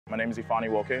My name is Ifeanyi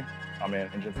Nwoke. I'm in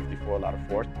Engine 54, ladder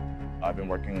 4th. I've been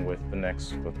working with the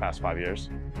Knicks for the past 5 years.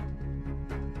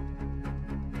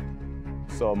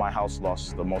 So my house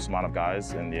lost the most amount of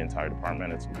guys in the entire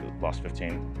department. It's lost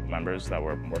 15 members that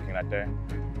were working that day.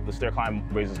 The stair climb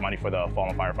raises money for the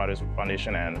Fallen Firefighters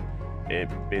Foundation, and it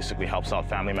basically helps out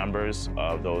family members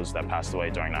of those that passed away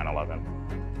during 9/11.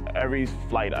 Every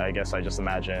flight, I guess I just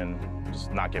imagine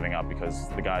just not giving up, because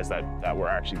the guys that were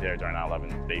actually there during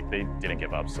 9/11, they didn't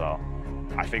give up. So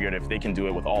I figured if they can do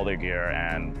it with all their gear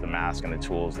and the mask and the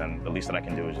tools, then the least that I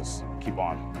can do is just keep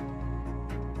on.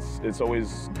 It's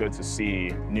always good to see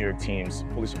New York teams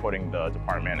fully supporting the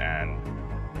department and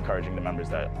encouraging the members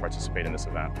that participate in this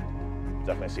event.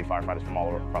 Definitely see firefighters from all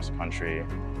over across the country,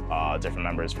 different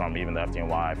members from even the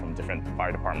FDNY, from different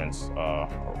fire departments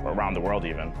around the world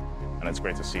even. And it's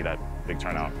great to see that big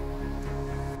turnout.